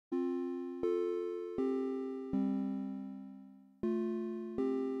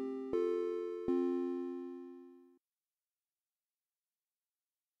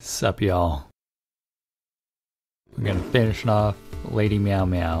What's up, y'all? We're gonna finish off Lady Meow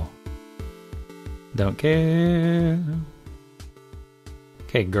Meow. Don't care.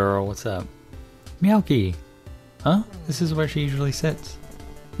 Okay, girl, what's up? Meowkie! Huh? This is where she usually sits.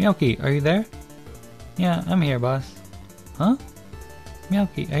 Meowkie, are you there? Yeah, I'm here, boss. Huh?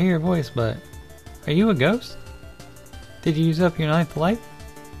 Meowkie, I hear your voice, but... Are you a ghost? Did you use up your 9th life?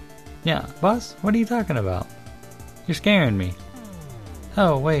 Yeah, boss, what are you talking about? You're scaring me.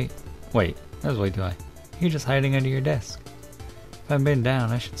 Oh, wait. Wait, that was way too high. You're just hiding under your desk. If I'm bent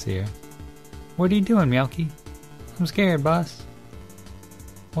down, I should see her. What are you doing, Meowkie? I'm scared, boss.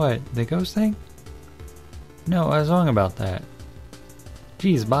 What, the ghost thing? No, I was wrong about that.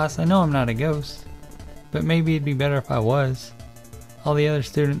 Geez, boss, I know I'm not a ghost. But maybe it'd be better if I was. All the other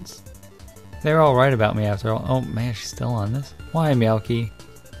students, they were all right about me after all. Oh man, she's still on this. Why, Meowkie?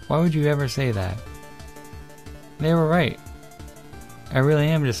 Why would you ever say that? They were right. I really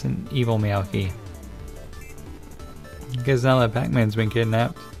am just an evil Meowkie. Because now that Pac-Man's been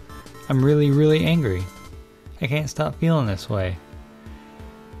kidnapped, I'm really angry. I can't stop feeling this way.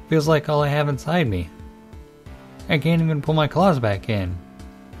 Feels like all I have inside me. I can't even pull my claws back in.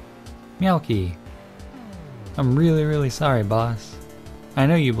 Meowkie. I'm really sorry, boss. I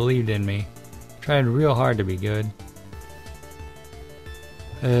know you believed in me. Tried real hard to be good.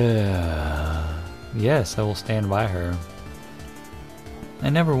 Yes, I will stand by her. I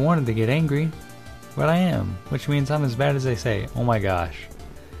never wanted to get angry, but I am, which means I'm as bad as they say. Oh my gosh.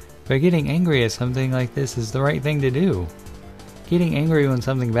 But getting angry at something like this is the right thing to do. Getting angry when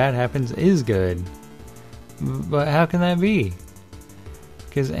something bad happens is good. But how can that be?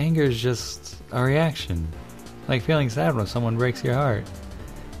 Because anger is just a reaction. Like feeling sad when someone breaks your heart.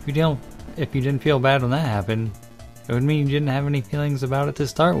 If you didn't feel bad when that happened, it would mean you didn't have any feelings about it to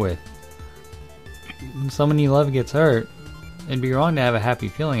start with. When someone you love gets hurt, it'd be wrong to have a happy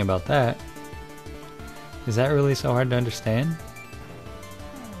feeling about that. Is that really so hard to understand?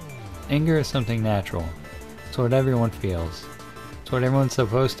 Anger is something natural. It's what everyone feels. It's what everyone's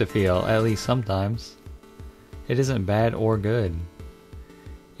supposed to feel, at least sometimes. It isn't bad or good.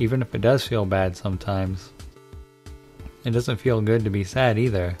 Even if it does feel bad sometimes, it doesn't feel good to be sad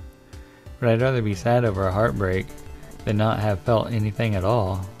either. But I'd rather be sad over a heartbreak than not have felt anything at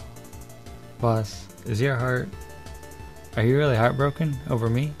all. Boss, is your heart... Are you really heartbroken over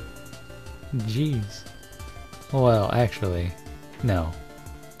me? Jeez. Well, actually, no.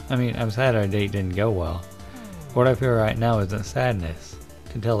 I mean, I'm sad our date didn't go well. What I feel right now isn't sadness.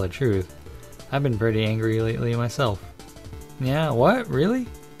 To tell the truth, I've been pretty angry lately myself. Yeah, what? Really?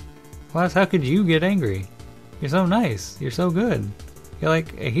 Boss, how could you get angry? You're so nice. You're so good. You're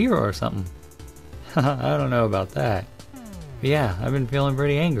like a hero or something. I don't know about that. But yeah, I've been feeling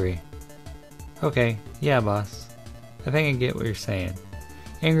pretty angry. Okay, yeah, boss. I think I get what you're saying.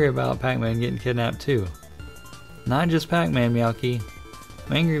 Angry about Pac-Man getting kidnapped too. Not just Pac-Man, Meowkie.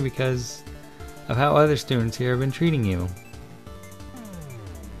 I'm angry because of how other students here have been treating you.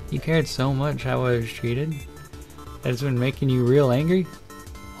 You cared so much how I was treated that it's been making you real angry?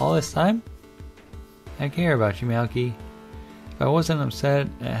 All this time? I care about you, Meowkie. If I wasn't upset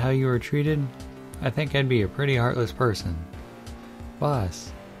at how you were treated, I think I'd be a pretty heartless person.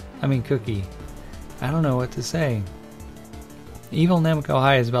 Boss. I mean Cookie. I don't know what to say. Evil Namco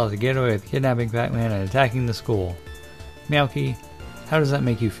High is about to get away with kidnapping Pac-Man and attacking the school. Meowkie, how does that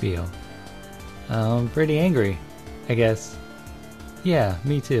make you feel? Pretty angry, I guess. Yeah,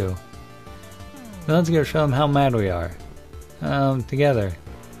 me too. Then let's go show them how mad we are. Together.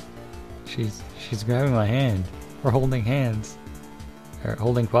 She's grabbing my hand. We're holding hands. Or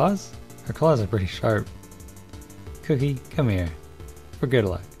holding claws? Her claws are pretty sharp. Cookie, come here. For good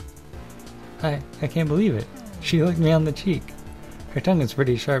luck. I can't believe it. She licked me on the cheek. Her tongue is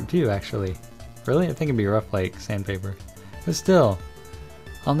pretty sharp too, actually. Really? I think it'd be rough like sandpaper. But still,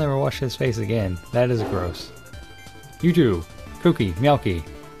 I'll never wash his face again. That is gross. You too. Cookie, Meowkie.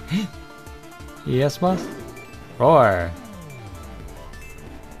 Yes, boss? Roar!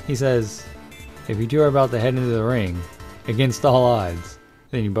 He says, if you two are about to head into the ring, against all odds,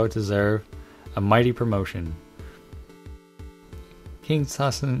 then you both deserve a mighty promotion. King's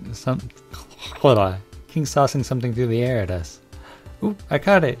tossing something through the air at us. Oop, I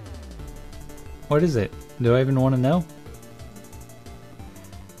caught it. What is it? Do I even want to know?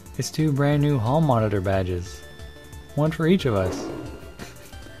 It's 2 brand new hall monitor badges. One for each of us.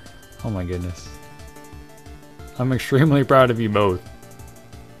 Oh my goodness. I'm extremely proud of you both.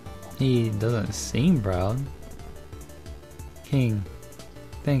 He doesn't seem proud. King,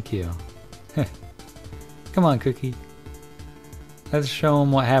 thank you. Come on, Cookie. Let's show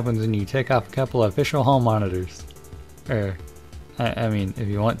him what happens when you take off a couple of official hall monitors. I mean, if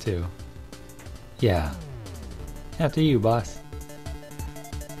you want to. Yeah. After you, boss.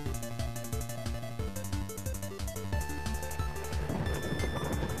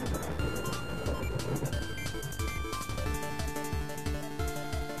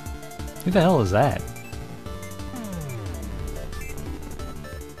 Who the hell is that?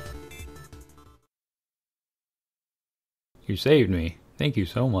 You saved me. Thank you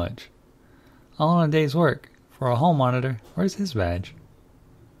so much. All on a day's work. For a hall monitor. Where's his badge?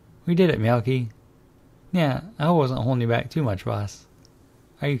 We did it, Meowkie. Yeah, I wasn't holding you back too much, boss.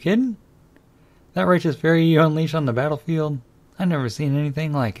 Are you kidding? That righteous fairy you unleashed on the battlefield? I've never seen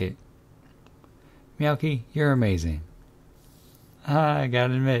anything like it. Meowkie, you're amazing. I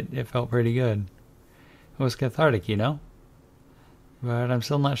gotta admit, it felt pretty good. It was cathartic, you know? But I'm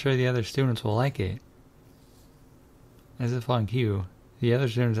still not sure the other students will like it. As if on cue, the other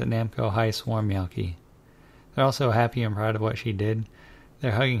students at Namco High swarm Meowkie. They're all so happy and proud of what she did.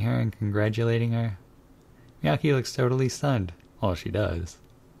 They're hugging her and congratulating her. Meowkie looks totally stunned. Well, she does.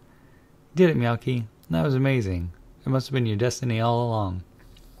 You did it, Meowkie. That was amazing. It must have been your destiny all along.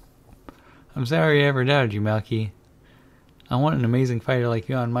 I'm sorry I ever doubted you, Meowkie. I want an amazing fighter like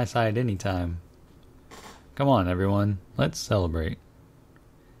you on my side anytime. Come on, everyone. Let's celebrate.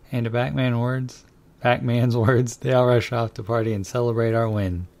 And to Pac-Man's words, they all rush off to party and celebrate our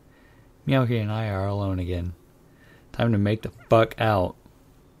win. Meowkie and I are alone again. Time to make the fuck out.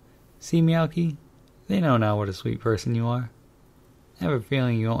 See, Meowkie? They know now what a sweet person you are. I have a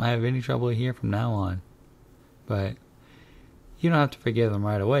feeling you won't have any trouble here from now on. But you don't have to forgive them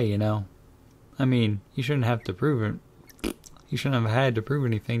right away, you know. I mean, you shouldn't have to prove it. You shouldn't have had to prove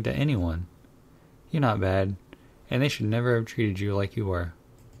anything to anyone. You're not bad, and they should never have treated you like you were.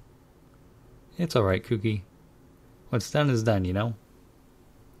 It's alright, Kooky. What's done is done, you know?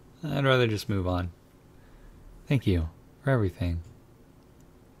 I'd rather just move on. Thank you for everything.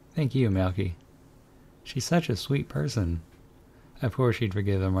 Thank you, Meowkie. She's such a sweet person. Of course she'd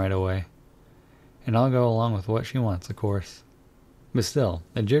forgive them right away. And I'll go along with what she wants, of course. But still,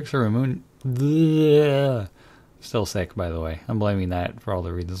 the jerks are removed. Still sick, by the way. I'm blaming that for all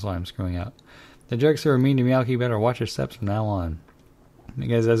the reasons why I'm screwing up. The jerks who are mean to Meowkie better watch their steps from now on.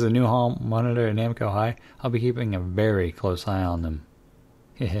 Because as a new hall monitor at Namco High, I'll be keeping a very close eye on them.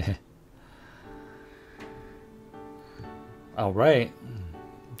 Alright.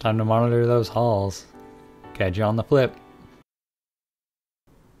 Time to monitor those halls. Catch you on the flip.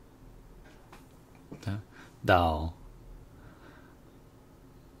 Doll.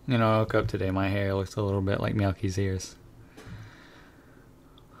 You know, I woke up today, my hair looks a little bit like Meowkie's ears.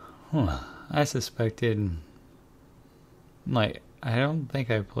 I suspected... I don't think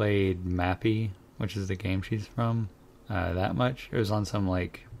I played Mappy, which is the game she's from, that much. It was on some,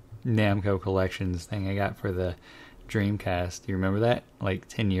 Namco Collections thing I got for the Dreamcast. Do you remember that?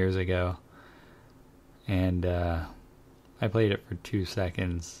 10 years ago. And, I played it for 2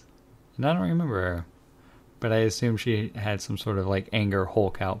 seconds. And I don't remember her. But I assume she had some sort of, anger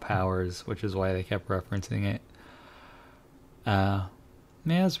Hulk out powers, which is why they kept referencing it. Yeah,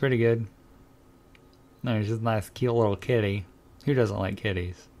 it's pretty good. No, she's a nice, cute little kitty. Who doesn't like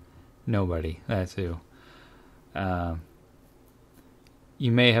kitties? Nobody. That's who.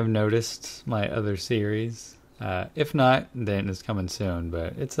 You may have noticed my other series. If not, then it's coming soon.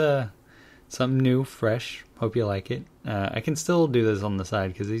 But it's something new, fresh. Hope you like it. I can still do this on the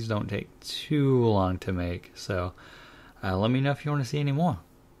side because these don't take too long to make. So let me know if you want to see any more.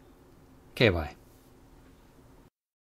 Okay, bye.